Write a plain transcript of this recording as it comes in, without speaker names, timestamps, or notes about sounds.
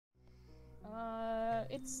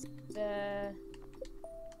it's the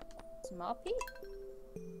Smoppy?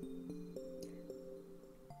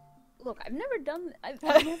 Look, I've never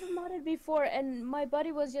modded before, and my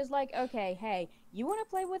buddy was just like, okay, hey, you wanna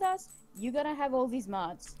play with us? You gotta have all these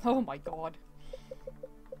mods. Oh my god.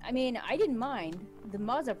 I mean, I didn't mind. The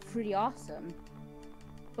mods are pretty awesome.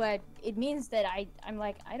 But it means that I'm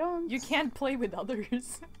like, I don't... You can't play with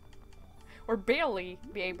others. Or barely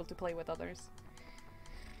be able to play with others.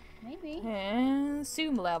 Maybe. And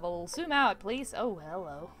zoom level. Zoom out, please. Oh,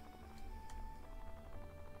 hello.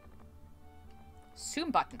 Zoom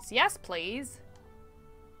buttons. Yes, please.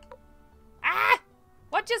 Ah!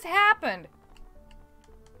 What just happened?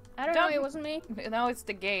 I don't know, it wasn't me. No, it's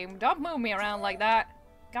the game. Don't move me around like that.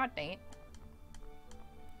 God dang it.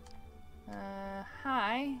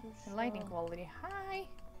 High. Lighting quality. High.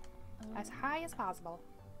 As high as possible.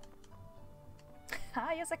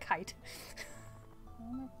 High as a kite.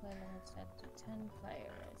 Normal play limit set to 10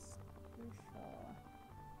 players.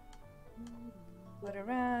 Put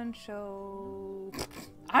around, show.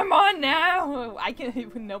 I'm on now! I can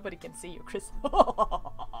even nobody can see you, Chris.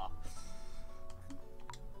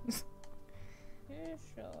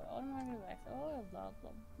 Sure, automatic life. Oh, blah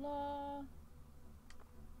blah blah.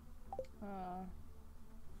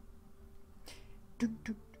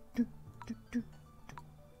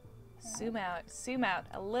 Zoom out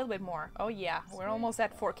a little bit more. Oh yeah, we're almost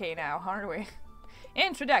at 4K now, aren't we?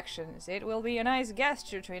 Introductions. It will be a nice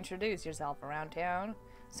gesture to introduce yourself around town.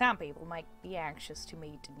 Some people might be anxious to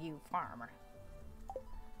meet a new farmer.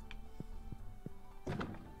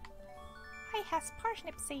 I has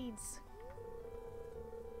parsnip seeds.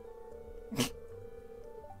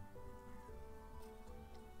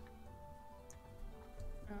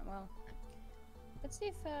 Well, let's see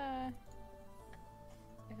if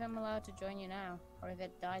I'm allowed to join you now, or if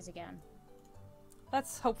it dies again.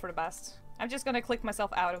 Let's hope for the best. I'm just gonna click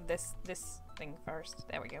myself out of this thing first.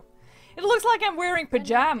 There we go. It looks like I'm wearing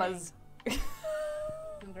pajamas.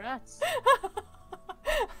 Congrats.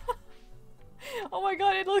 Oh my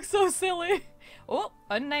god, it looks so silly. Oh,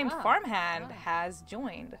 unnamed farmhand has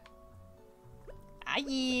joined.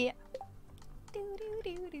 Aye.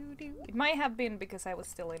 It might have been because I was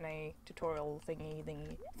still in a tutorial thingy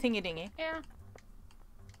dingy. Yeah.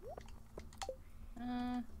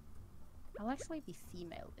 I'll actually be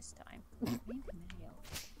female this time. Maybe male.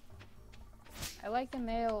 I like the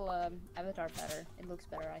male avatar better. It looks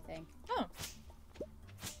better, I think. Oh.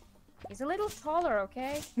 He's a little taller,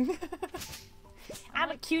 okay? I'm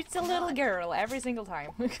a cute little girl every single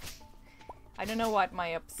time. I don't know what my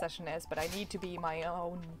obsession is, but I need to be my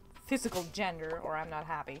own physical gender or I'm not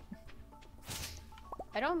happy.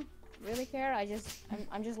 I don't really care.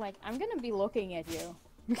 I'm just like, I'm gonna be looking at you.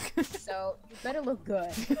 So you better look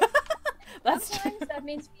good. Sometimes that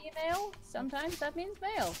means female, sometimes that means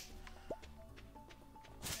male.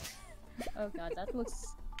 Oh god, that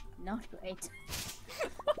looks not great.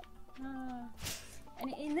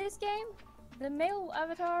 And in this game, the male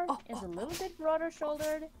avatar is a little bit broader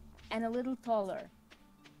shouldered and a little taller.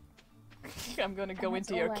 I'm gonna go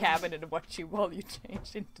into your cabin and watch you while you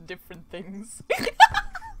change into different things.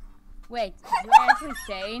 Wait, did you actually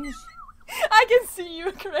change? I can see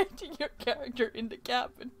you creating your character in the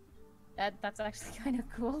cabin. That's actually kind of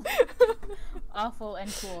cool. Awful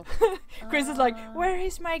and cool. Chris is like, where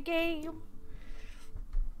is my game?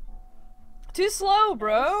 Too slow,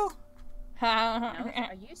 bro.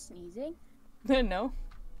 Are you sneezing? No.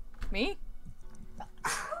 Me?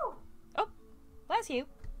 Oh, bless you.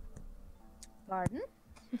 Pardon?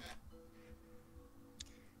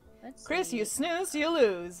 Chris, you snooze, you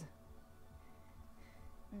lose.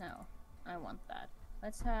 No, I want that.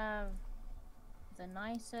 Let's have the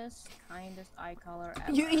nicest, kindest eye color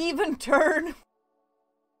ever. You even turn.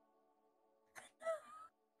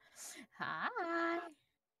 Hi.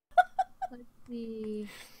 Let's see.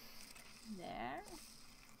 There.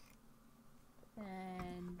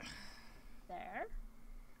 And there.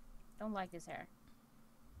 Don't like this hair.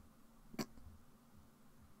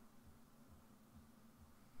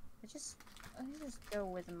 Let's just go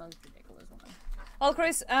with the most ridiculous one. Well,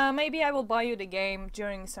 Chris, maybe I will buy you the game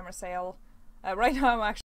during summer sale. Right now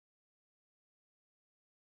I'm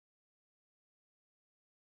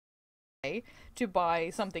actually to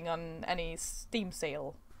buy something on any Steam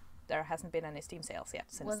sale. There hasn't been any Steam sales yet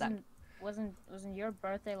since then. Wasn't your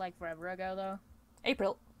birthday like forever ago though?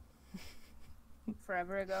 April.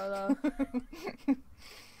 Forever ago though?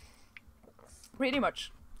 Pretty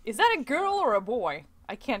much. Is that a girl or a boy?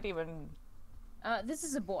 I can't even... this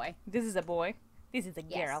is a boy. This is a boy? This is a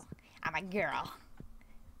girl. Yes. I'm a girl.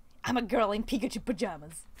 I'm a girl in Pikachu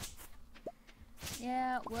pajamas.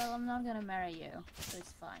 Yeah, well, I'm not gonna marry you, so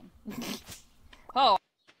it's fine. Oh.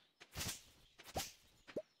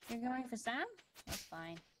 You're going for Sam? That's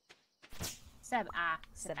fine.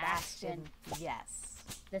 Sebastian. Yes.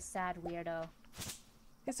 The sad weirdo.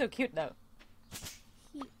 He's so cute though.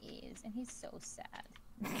 He is, and he's so sad.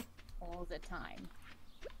 All the time.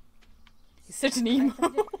 He's such an emo.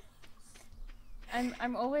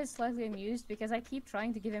 I'm always slightly amused because I keep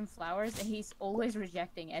trying to give him flowers and he's always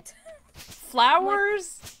rejecting it.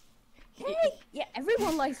 Flowers? Like, hey! Yeah,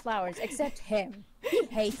 everyone likes flowers except him. He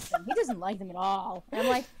hates them. He doesn't like them at all. And I'm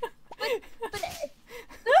like, but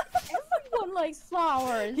everyone likes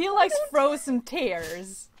flowers. He likes frozen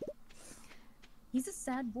tears. He's a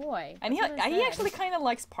sad boy. And he actually kind of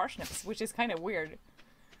likes parsnips, which is kind of weird.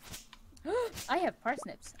 I have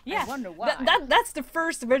parsnips. Yeah, I wonder why. That's the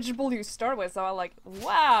first vegetable you start with, so I'm like,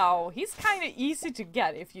 wow, he's kind of easy to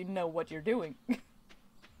get if you know what you're doing.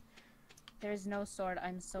 There's no sword.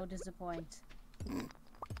 I'm so disappointed.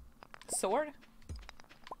 Sword?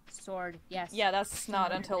 Sword, yes. Yeah, that's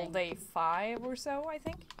not until day 5 or so, I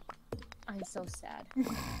think. I'm so sad.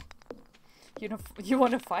 You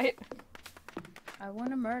want to fight? I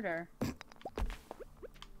want to murder.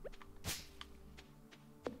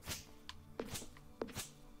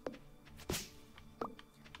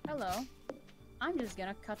 Hello. I'm just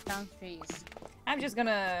gonna cut down trees. I'm just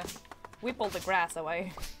gonna whip all the grass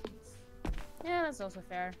away. Yeah, that's also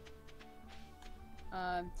fair.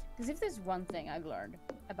 Because if there's one thing I've learned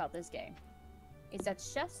about this game, is that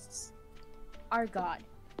chests are God.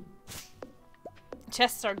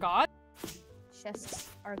 Chests are God? Chests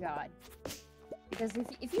are God. Because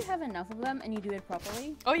if you have enough of them and you do it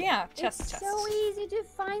properly, oh yeah, chests. It's so easy to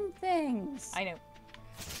find things. I know.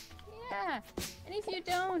 Yeah, and if you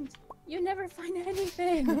don't, you never find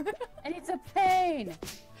anything, and it's a pain.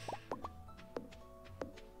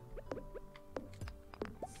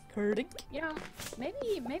 Kurdik. You know,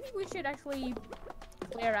 maybe we should actually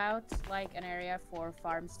clear out like an area for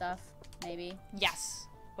farm stuff. Maybe. Yes.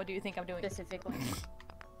 What do you think I'm doing? Specifically.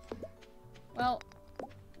 Well,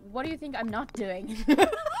 what do you think I'm not doing?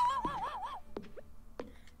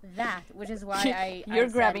 That, which is why You're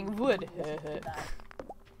grabbing wood.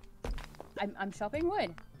 I'm chopping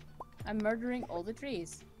wood. I'm murdering all the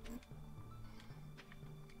trees.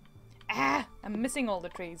 Ah! I'm missing all the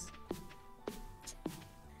trees.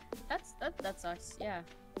 That sucks. Yeah.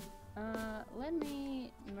 Let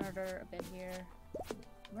me murder a bit here.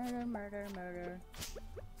 Murder.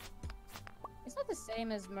 It's not the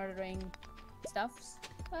same as murdering stuffs,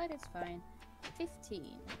 but it's fine.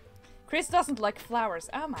 15. Chris doesn't like flowers.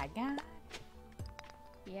 Oh my god.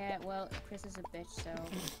 Yeah, well, Chris is a bitch, so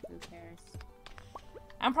who cares?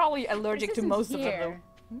 I'm probably allergic to most of them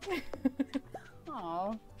though.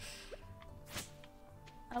 Aww.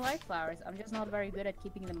 I like flowers. I'm just not very good at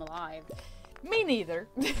keeping them alive. Me neither.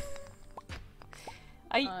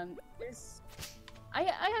 I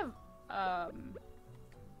have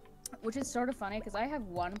which is sort of funny because I have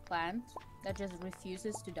one plant that just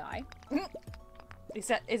refuses to die. Is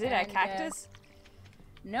it a cactus?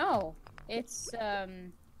 No, it's a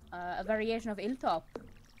variation of Iltop.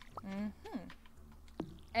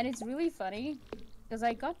 And it's really funny because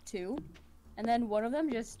I got 2, and then one of them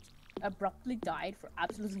just abruptly died for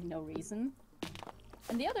absolutely no reason,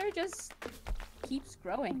 and the other just keeps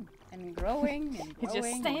growing and growing and growing. It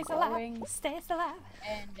just stays alive. Stays alive.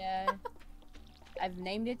 And I've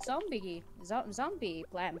named it zombie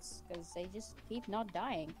plants because they just keep not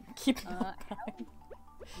dying. Keep not dying.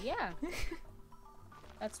 Yeah,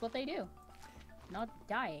 that's what they do. Not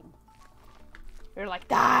dying. They're like,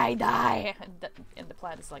 die! And the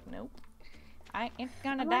plant is like, nope. I ain't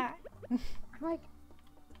gonna die. I'm like,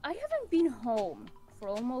 I haven't been home for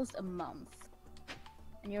almost a month.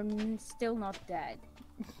 And you're still not dead.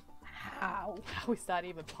 How? How is that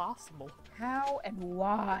even possible? How and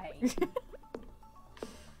why?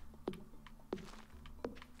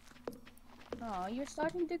 Oh, you're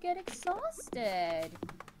starting to get exhausted.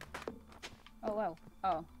 Oh, wow.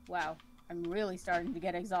 Oh, wow. I'm really starting to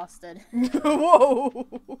get exhausted. Whoa!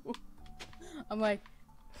 I'm like,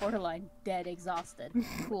 borderline dead exhausted.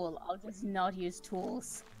 Cool, I'll just not use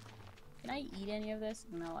tools. Can I eat any of this?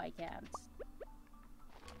 No, I can't.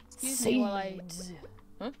 Excuse me while I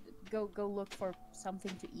go look for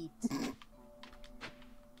something to eat.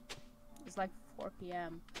 It's like 4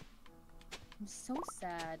 p.m. I'm so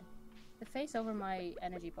sad. The face over my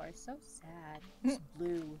energy bar is so sad. It's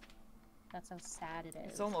blue. That's how sad it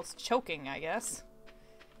is. It's almost choking, I guess.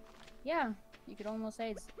 Yeah, you could almost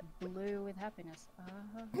say it's blue with happiness.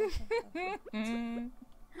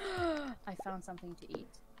 I found something to eat.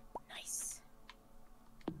 Nice.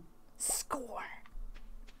 Score!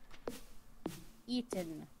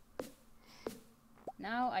 Eaten.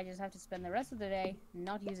 Now I just have to spend the rest of the day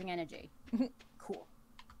not using energy. Cool.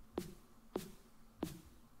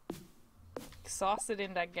 Exhausted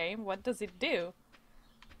in that game? What does it do?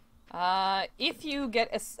 If you get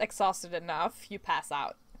exhausted enough, you pass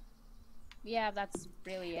out. Yeah, that's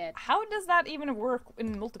really it. How does that even work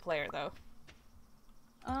in multiplayer, though?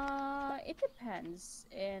 It depends.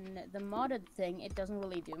 In the modded thing, it doesn't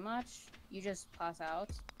really do much. You just pass out.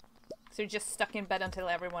 So you're just stuck in bed until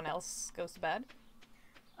everyone else goes to bed?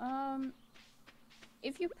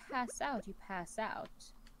 If you pass out, you pass out.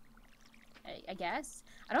 I guess.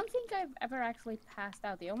 I don't think I've ever actually passed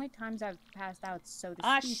out. The only times I've passed out, so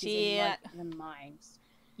to speak, is in like, the mines.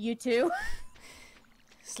 You too?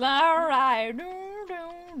 Slow ride.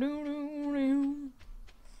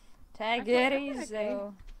 Take it easy.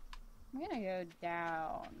 I'm gonna go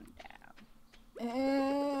down.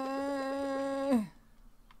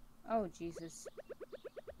 Oh Jesus.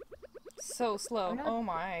 So slow. Oh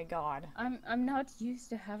my god. I'm not used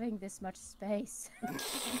to having this much space.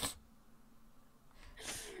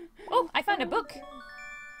 Oh, I found a book.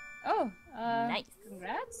 Oh, nice.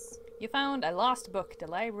 Congrats. You found a lost book. The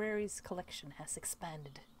library's collection has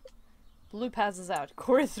expanded. Blue passes out.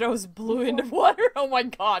 Corey throws Blue in the water. Oh my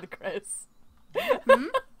god, Chris. Hmm?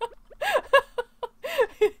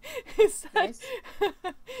 He said, Nice.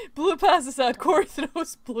 Blue passes out. Corey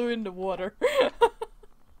throws Blue in the water.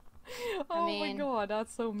 Oh my mean, god,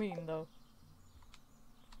 that's so mean though.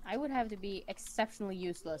 I would have to be exceptionally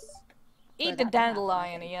useless. Eat the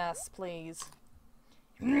dandelion, yes, please.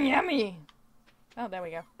 Yummy! Oh, there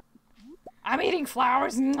we go. I'm eating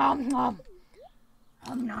flowers! Nom nom!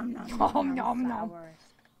 Nom nom nom Nom nom nom! flowers.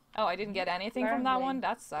 Oh, I didn't get anything from that one?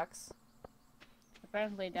 That sucks.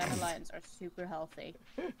 Apparently dandelions are super healthy.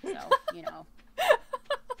 So, you know.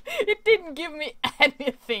 It didn't give me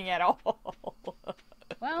anything at all!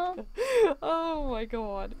 Well... Oh my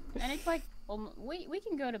god. And it's like, well, we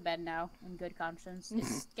can go to bed now in good conscience.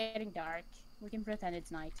 It's getting dark. We can pretend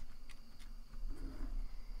it's night.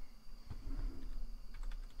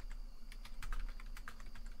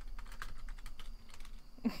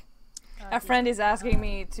 A friend is asking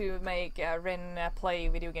me to make Rin play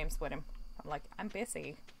video games with him. I'm like, I'm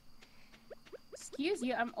busy. Excuse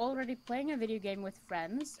you, I'm already playing a video game with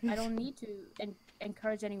friends. I don't need to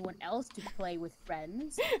encourage anyone else to play with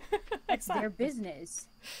friends. It's their business.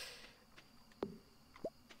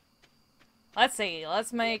 Let's see,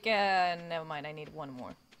 let's make never mind, I need one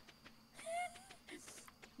more.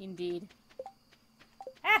 Indeed.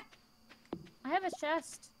 Ah! I have a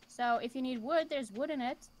chest, so if you need wood, there's wood in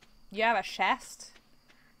it. You have a chest?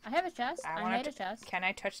 I have a chest. I made a chest. Can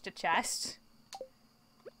I touch the chest?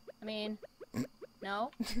 I mean,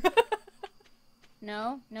 no.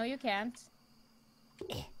 No, you can't.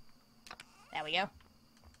 There we go.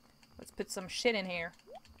 Let's put some shit in here.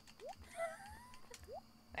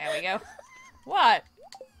 There we go. What?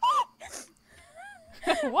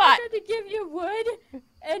 What? I tried to give you wood,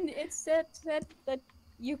 and it said that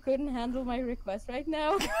you couldn't handle my request right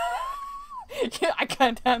now. Yeah, I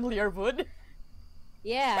can't handle your wood.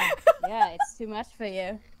 Yeah, it's too much for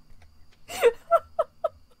you.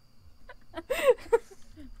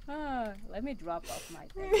 Let me drop off my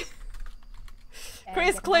thing.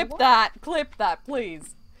 Chris, clip that! Clip that,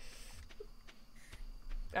 please!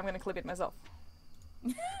 I'm gonna clip it myself.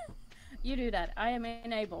 You do that. I am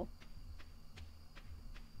unable.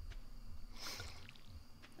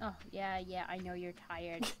 Oh, yeah, I know you're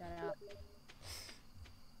tired. Shut up.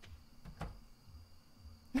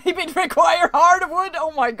 Maybe it require hardwood?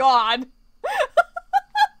 Oh my god!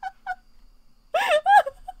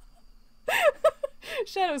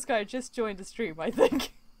 Shadow Sky just joined the stream, I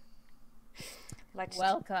think.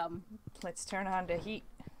 Welcome. Let's turn on the heat.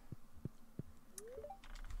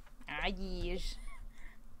 Ah, yes.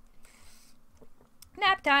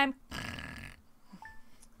 Nap time!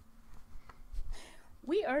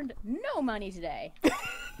 We earned no money today.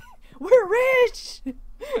 We're rich!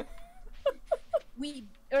 We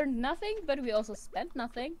earned nothing, but we also spent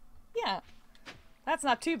nothing. Yeah. That's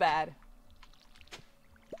not too bad.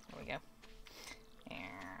 There we go.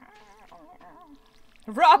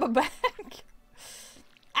 Rob a bank!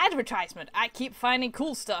 Advertisement! I keep finding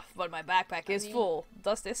cool stuff, but my backpack is full.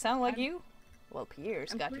 Does this sound like you? Well,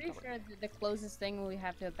 Pierre's got you covered. I'm pretty sure that the closest thing we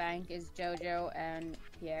have to a bank is Jojo and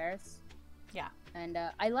Pierre's. Yeah. And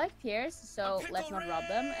I like Pierre's, so let's not rob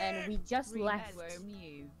them. And we just left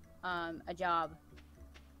a job.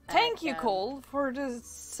 Thank you, Cole, for the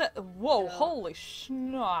whoa, holy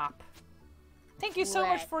schnapp. Thank you so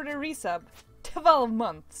much for the resub. 12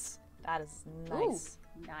 months. That is nice.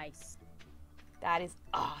 Ooh, nice. That is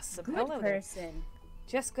awesome. Good Hello there. person.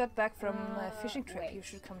 Just got back from a fishing trip. wait. You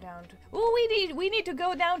should come down to. Oh, we need to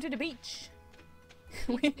go down to the beach.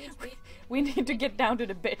 We need to get down to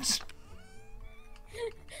the bitch.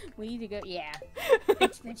 We need to go. Yeah.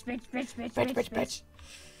 Bitch, bitch, bitch, bitch, bitch, bitch, bitch, bitch.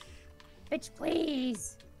 Bitch,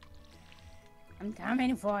 please. I'm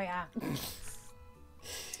coming for ya.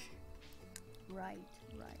 Right.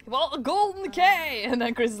 Well, a golden K! And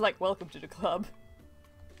then Chris is like, welcome to the club.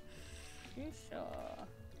 You sure?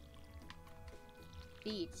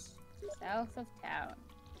 Beach. South of town.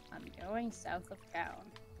 I'm going south of town.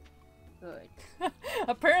 Good.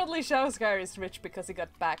 Apparently Showscar is rich because he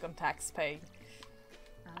got back on tax pay.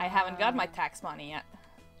 I haven't got my tax money yet.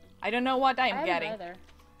 I don't know what I'm getting.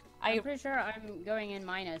 I'm pretty sure I'm going in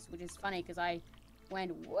minus, which is funny because I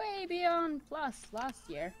went way beyond plus last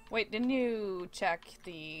year. Wait, didn't you check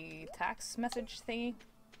the tax message thingy?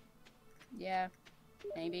 Yeah,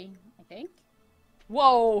 maybe, I think.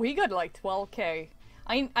 Whoa, he got like 12k.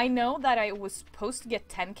 I know that I was supposed to get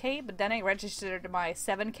 10k, but then I registered my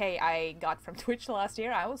 7k I got from Twitch last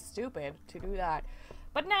year. I was stupid to do that.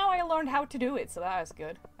 But now I learned how to do it, so that is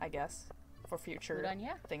good, I guess, for future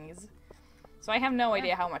things. So I have no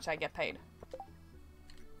idea how much I get paid.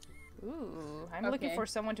 Ooh, I'm looking for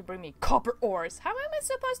someone to bring me copper ores. How am I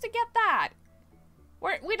supposed to get that?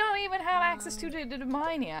 We don't even have access to the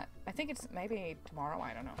mine yet. I think it's maybe tomorrow,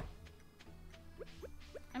 I don't know.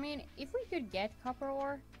 I mean, if we could get copper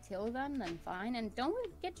ore till then fine. And don't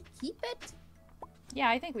we get to keep it? Yeah,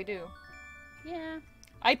 I think we do. Yeah.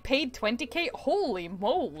 I paid 20k? Holy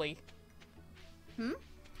moly! Hmm?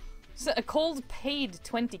 So a cold paid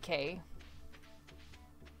 20k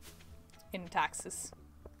in taxes.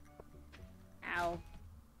 Ow.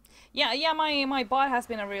 Yeah, my bot has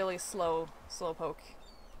been a really slow poke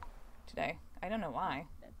today. I don't know why.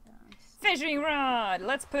 Fishing rod!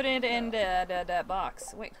 Let's put it in the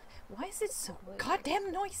box. Wait, why is it so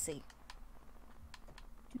goddamn noisy?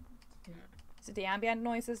 Is it the ambient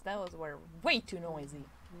noises? Those were way too noisy.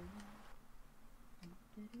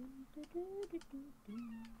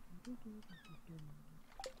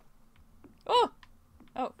 Oh!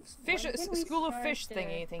 Oh, fish, school of fish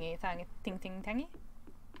thingy, ting tangy? Ting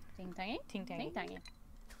tangy? Ting tangy.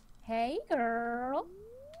 Hey girl!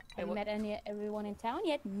 Have you met everyone in town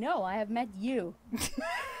yet? No, I have met you.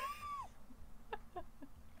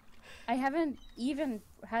 I haven't even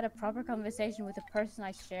had a proper conversation with the person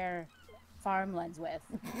I share farmlands with.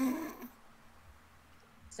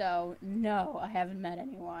 So, no, I haven't met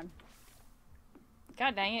anyone.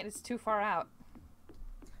 God dang it, it's too far out.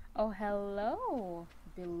 Oh, hello,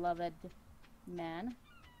 beloved man.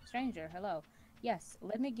 Stranger, hello. Yes,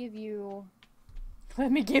 let me give you... Let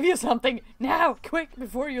me give you something now, quick,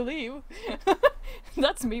 before you leave.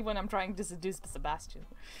 That's me when I'm trying to seduce Sebastian.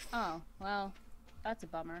 Oh, well, that's a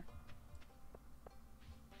bummer.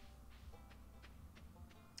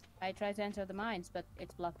 I tried to enter the mines, but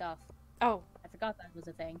it's blocked off. Oh. I forgot that was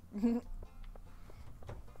a thing.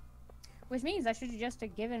 Which means I should have just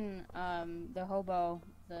given the hobo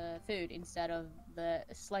the food instead of the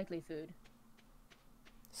slightly food.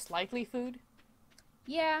 Slightly food?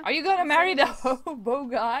 Yeah. Are you gonna marry the hobo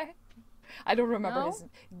guy? I don't remember his...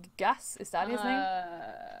 Gus? Is that his name?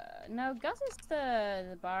 No, Gus is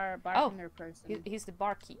the bartender person. He's the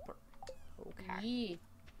barkeeper. Okay. Yeah.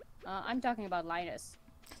 I'm talking about Linus.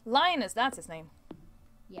 Linus, that's his name.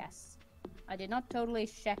 Yes. I did not totally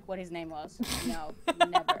check what his name was. No,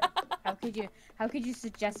 never. How could you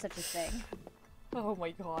suggest such a thing? Oh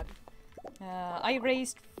my god. I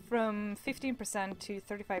raised from 15% to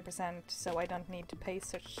 35%, so I don't need to pay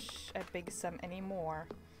such a big sum anymore.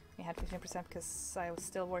 I had 15% because I was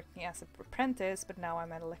still working as an apprentice, but now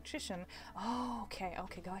I'm an electrician. Oh, okay,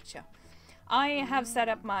 gotcha. I have set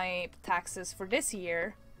up my taxes for this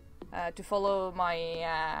year to follow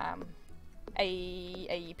my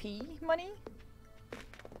AAP money.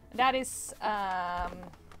 That is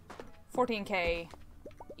 14k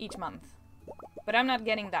each month. But I'm not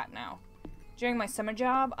getting that now. During my summer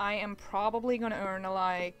job, I am probably gonna earn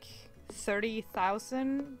like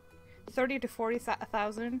 30,000, 30 to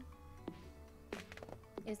 40,000.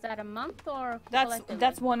 Is that a month or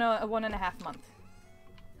that's one and a half month.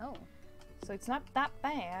 Oh. So it's not that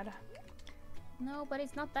bad. No, but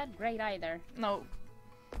it's not that great either. No.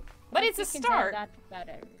 But it's a start. That about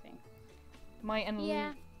everything. My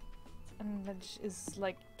yeah. Veg is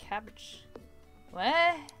like cabbage.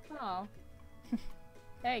 What? Oh.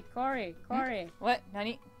 Hey, Corey. What,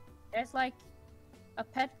 Nani? There's like a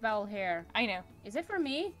pet vowel here. I know. Is it for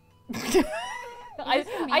me? I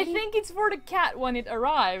think it's for the cat when it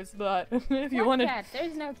arrives, but if you want to... cat?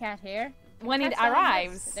 There's no cat here. When it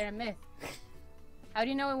arrives. They're a myth. How do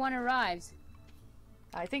you know when one arrives?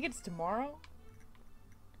 I think it's tomorrow.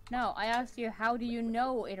 No, I asked you, how do you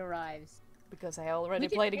know it arrives? Because I already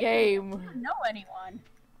played a game. You don't know anyone.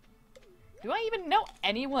 Do I even know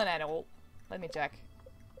anyone at all? Let me check.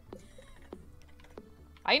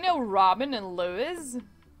 I know Robin and Lewis.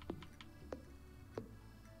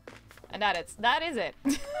 And that is it.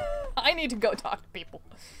 I need to go talk to people.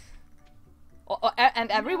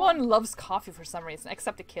 And everyone loves coffee for some reason,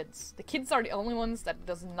 except the kids. The kids are the only ones that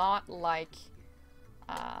does not like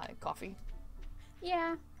coffee.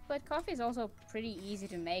 Yeah, but coffee is also pretty easy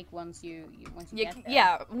to make once you get there.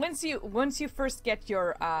 Yeah, once you first get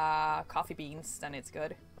your coffee beans, then it's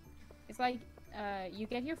good. It's like you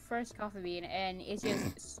get your first coffee bean and it's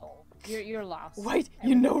just sold. You're lost. Wait,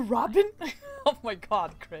 you know Robin? Oh my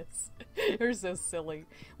god, Chris. You're so silly.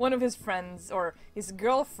 One of his friends, or his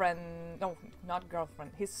girlfriend, no, not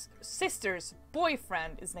girlfriend, his sister's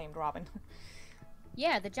boyfriend is named Robin.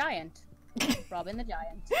 Yeah, the giant. Robin the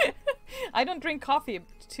giant. I don't drink coffee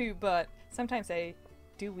too, but sometimes I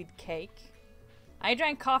do with cake. I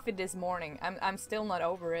drank coffee this morning. I'm still not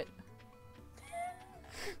over it.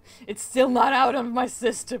 It's still not out of my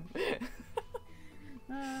system.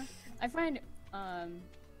 I find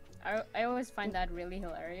I always find that really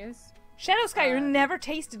hilarious. Shadow Sky, you never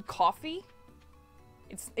tasted coffee?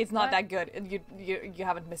 It's not What? that good. You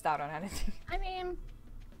haven't missed out on anything. I mean,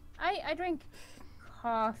 I drink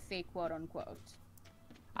coffee, quote unquote.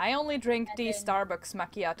 I only drink And the then- Starbucks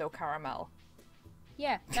macchiato caramel.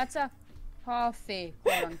 Yeah, that's a coffee,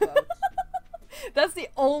 quote unquote. That's the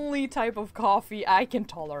only type of coffee I can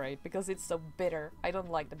tolerate because it's so bitter. I don't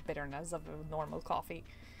like the bitterness of a normal coffee.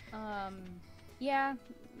 Yeah,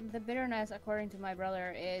 the bitterness, according to my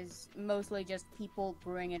brother, is mostly just people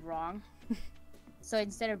brewing it wrong. So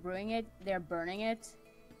instead of brewing it, they're burning it.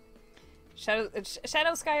 Shadow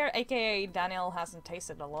Skyer, aka Daniel, hasn't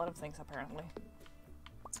tasted a lot of things apparently.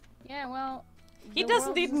 Yeah, well... He the doesn't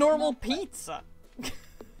world's eat a normal small place. pizza.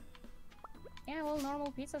 Yeah, well,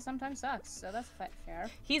 normal pizza sometimes sucks, so that's fair.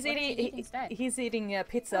 He's What does he eat eating. instead? He's eating a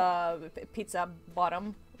pizza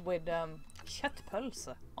bottom with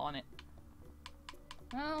köttpölse on it,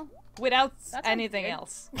 Well, without That sounds anything weird.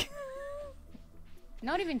 else.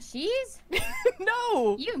 not even cheese?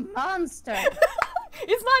 No, You monster!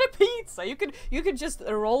 it's not a pizza. You could just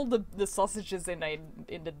roll the sausages in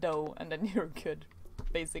the dough and then you're good,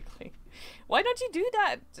 basically. Why don't you do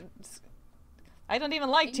that? I don't even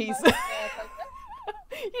like cheese.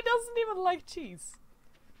 He doesn't even like cheese.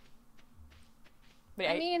 But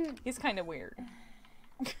I mean, he's kind of weird.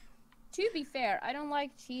 to be fair, I don't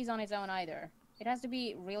like cheese on its own either. It has to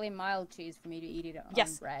be really mild cheese for me to eat it on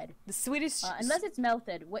Yes. bread. The Swedish. Unless it's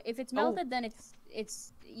melted. If it's Oh. melted, then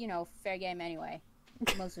it's you know, fair game anyway.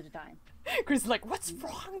 Most of the time. Chris is like, what's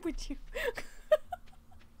wrong with you?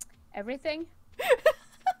 Everything?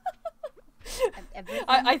 Everything?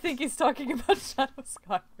 I think he's talking about Shadow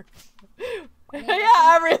Skyer. mean,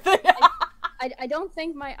 Yeah, everything. I don't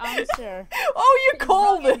think my answer Oh, you is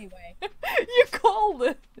called wrong it. anyway. You called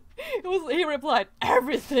it. He replied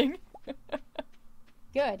everything.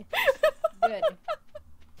 Good. Good.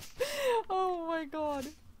 Oh my god.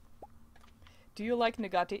 Do you like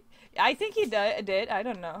Nugatti? I think he did. I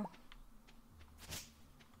don't know.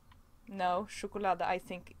 No, chocolate I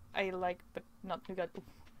think I like, but not Nugatti.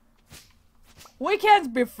 We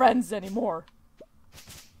can't be friends anymore.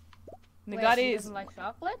 Wait, Nugatti he is doesn't like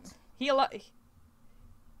chocolate?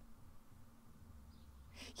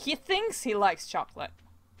 He thinks he likes chocolate.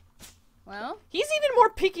 Well, He's even more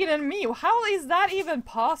picky than me. How is that even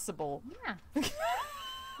possible? yeah.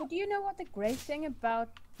 But do you know what the great thing about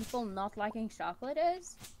people not liking chocolate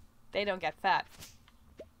is? They don't get fat.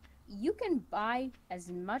 You can buy as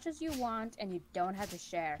much as you want and you don't have to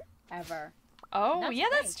share, ever. Oh, That's yeah,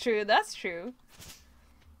 that's true. That's true.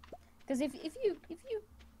 Because if you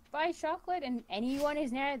buy chocolate and anyone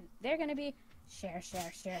is near, they're gonna be share,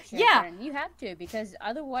 Yeah. and you have to, because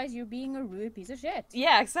otherwise you're being a rude piece of shit.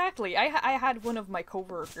 Yeah, exactly. I had one of my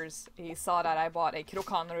coworkers. He saw that I bought a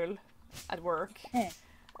krokanrull at work,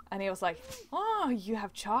 and he was like, "Oh, you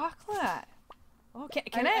have chocolate? Okay,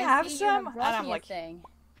 can I have see you some?" have And brought I'm me a like, thing.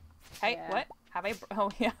 "Hey, Yeah. what? Have I? Oh,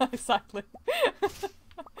 yeah, exactly."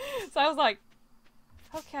 So I was like,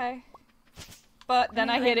 "Okay." But then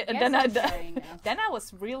I mean, hit I it, and guess then I I'm trying now. then I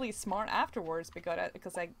was really smart afterwards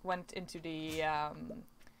because I went into the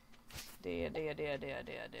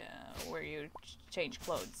where you change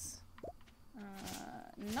clothes.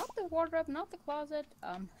 Not the wardrobe, not the closet.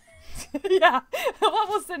 Yeah, what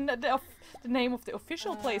was the name of the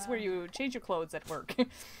official place where you change your clothes at work?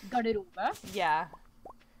 Garderobe. Yeah.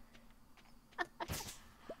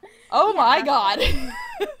 Oh Yeah, my god!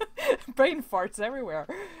 Brain farts everywhere.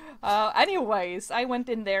 Anyways, I went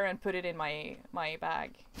in there and put it in my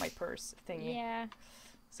bag, my purse thingy. Yeah.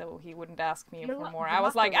 So he wouldn't ask me Your for lo- more. the I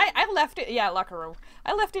was like, locker room. I left it, yeah, locker room.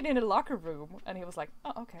 I left it in a locker room, and he was like,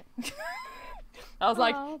 oh, okay. I was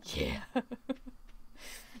like, Oh. yeah.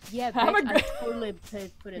 Yeah, I'm bitch, a I totally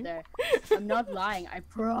put it there. I'm not lying, I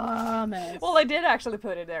promise. Well, I did actually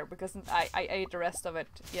put it there because I ate the rest of it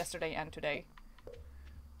yesterday and today.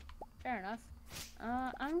 Fair enough.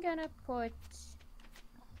 I'm gonna put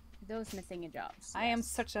those missing jobs. I am yes.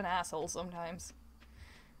 such an asshole sometimes.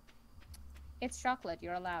 It's chocolate,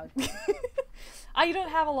 you're allowed. I don't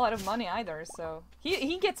have a lot of money either, so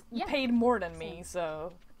he gets Yeah. paid more than me,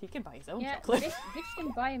 so he can buy his own Yeah, chocolate. bitch can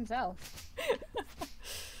buy himself.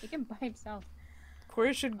 He can buy himself.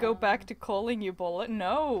 Corey should go back to calling you Bullet.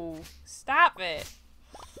 No, stop it.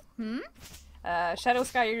 Hmm? Shadow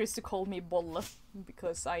Sky used to call me Bullet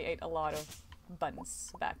because I ate a lot of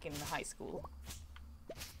buns back in high school.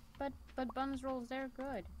 But buns rolls, they're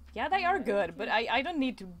good. Yeah, they are good, but I don't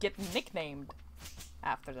need to get nicknamed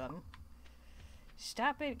after them.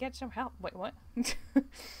 Stop it, get some help. Wait, what?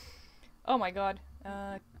 Oh my god.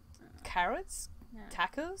 Carrots? Yeah.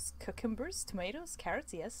 Tacos? Cucumbers? Tomatoes?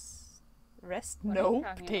 Carrots? Yes. Rest? What are you No.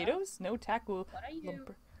 talking Potatoes? No taco. What are you?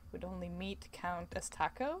 Lumber. Would only meat count as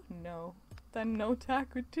taco? No. Then no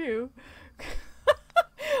taco too.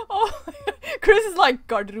 Oh, Chris is like,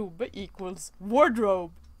 garderobe equals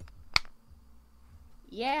wardrobe.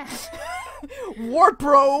 Yeah.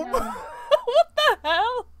 Wardrobe! No. What the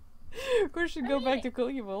hell? Chris should go I back mean, to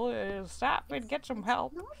cooking evil. Stop and get some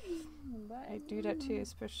help. No, but I do that too,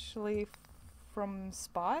 especially from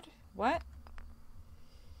Spot. What?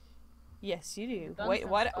 Yes, you do. Done Wait,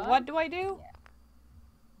 from what? Spot? What do I do? Yeah.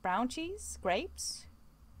 Brown cheese, grapes,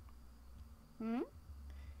 Hmm?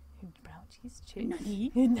 brown cheese,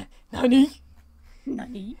 Nani? Nani?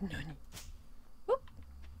 Nani? Nani? Whoop.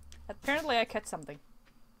 Apparently, I cut something.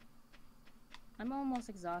 I'm almost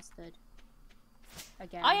exhausted.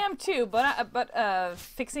 Again. I am too, but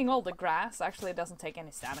fixing all the grass actually doesn't take any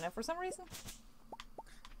stamina for some reason.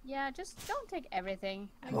 Yeah, just don't take everything.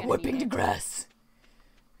 I'm You're gonna whipping need the it. grass.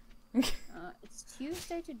 It's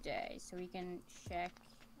Tuesday today, so we can check.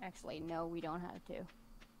 Actually, no, we don't have to.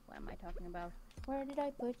 What am I talking about? Where did I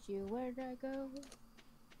put you? Where did I go?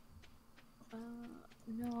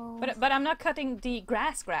 No. But I'm not cutting the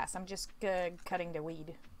grass. I'm just cutting the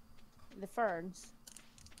weed. The ferns.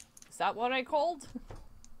 Is that what I called?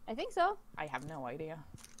 I think so. I have no idea.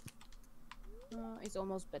 It's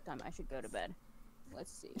almost bedtime. I should go to bed.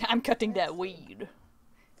 Let's see. I'm cutting that weed.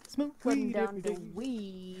 Smoke Cutting weed down every the day.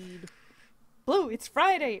 weed. Blue, it's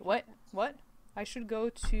Friday. What? What? I should go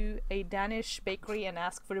to a Danish bakery and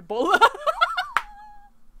ask for a bolle.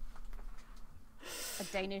 A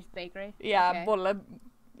Danish bakery. Yeah, Okay. bolle.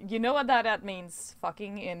 You know what that means?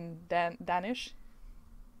 Fucking in Danish.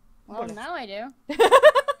 Well, now I do.